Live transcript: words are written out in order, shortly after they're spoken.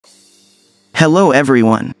Hello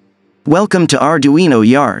everyone. Welcome to Arduino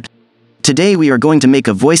Yard. Today we are going to make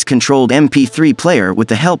a voice-controlled MP3 player with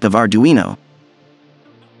the help of Arduino.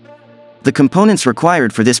 The components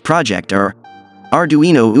required for this project are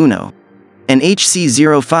Arduino Uno, an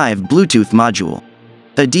HC-05 Bluetooth module,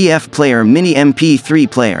 a DFplayer mini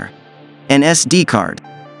MP3 player, an SD card,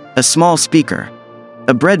 a small speaker,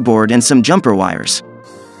 a breadboard and some jumper wires.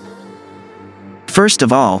 First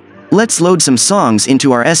of all, let's load some songs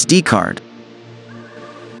into our SD card.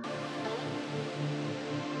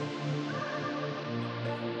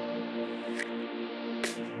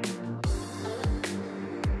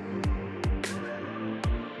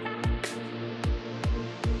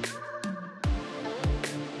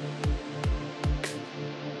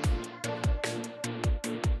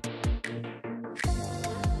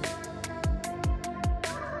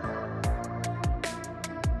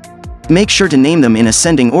 Make sure to name them in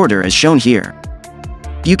ascending order as shown here.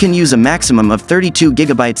 You can use a maximum of 32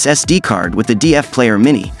 GB SD card with the DFplayer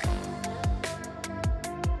Mini.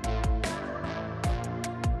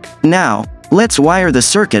 Now, let's wire the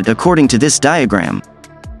circuit according to this diagram.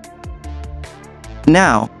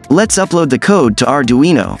 Now, let's upload the code to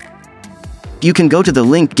Arduino. You can go to the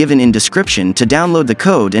link given in description to download the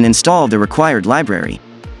code and install the required library.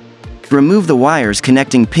 Remove the wires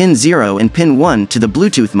connecting pin 0 and pin 1 to the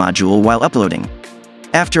Bluetooth module while uploading.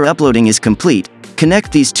 After uploading is complete,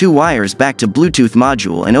 connect these two wires back to Bluetooth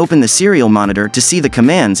module and open the serial monitor to see the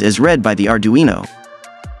commands as read by the Arduino.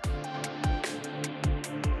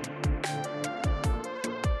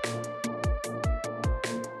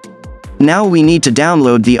 Now we need to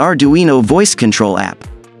download the Arduino Voice Control app.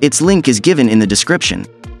 Its link is given in the description.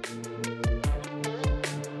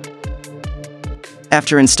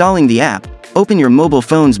 After installing the app, open your mobile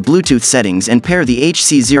phone's Bluetooth settings and pair the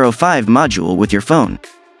HC-05 module with your phone.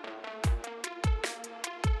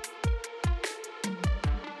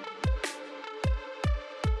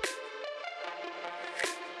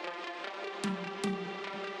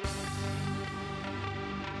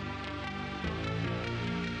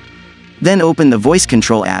 Then open the Voice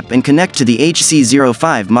Control app and connect to the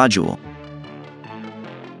HC-05 module.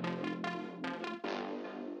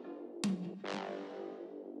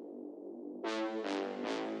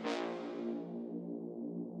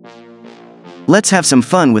 Let's have some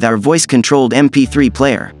fun with our voice-controlled MP3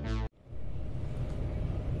 player.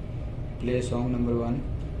 Play song number 1.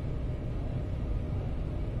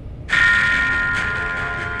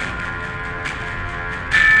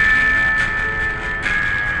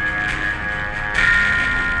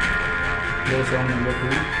 Play song number 2.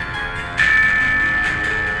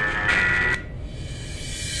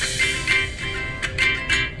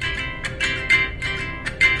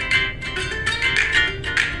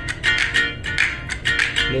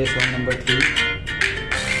 Play song number 3.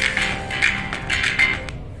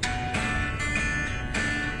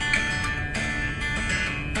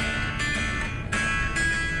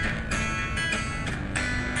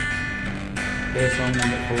 Play song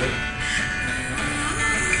number 4.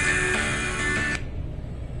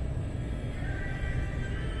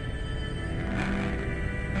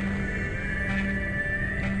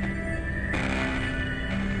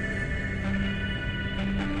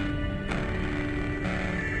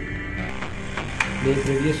 Play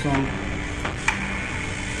previous song.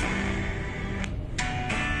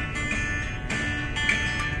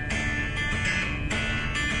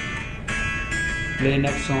 Play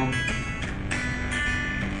next song.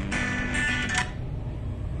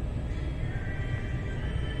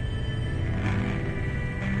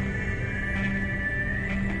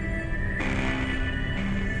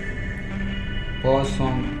 Pause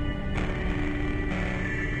song.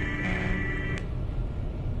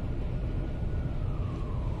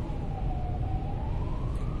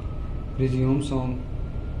 Resume song.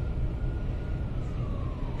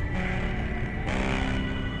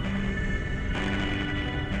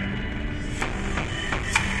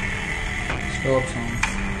 Stop song.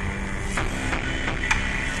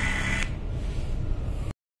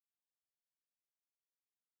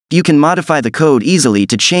 You can modify the code easily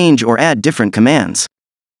to change or add different commands.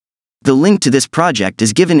 The link to this project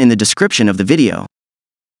is given in the description of the video.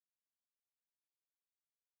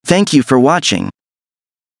 Thank you for watching.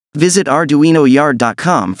 Visit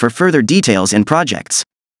arduinoyard.com for further details and projects.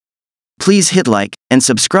 Please hit like and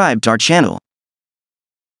subscribe to our channel.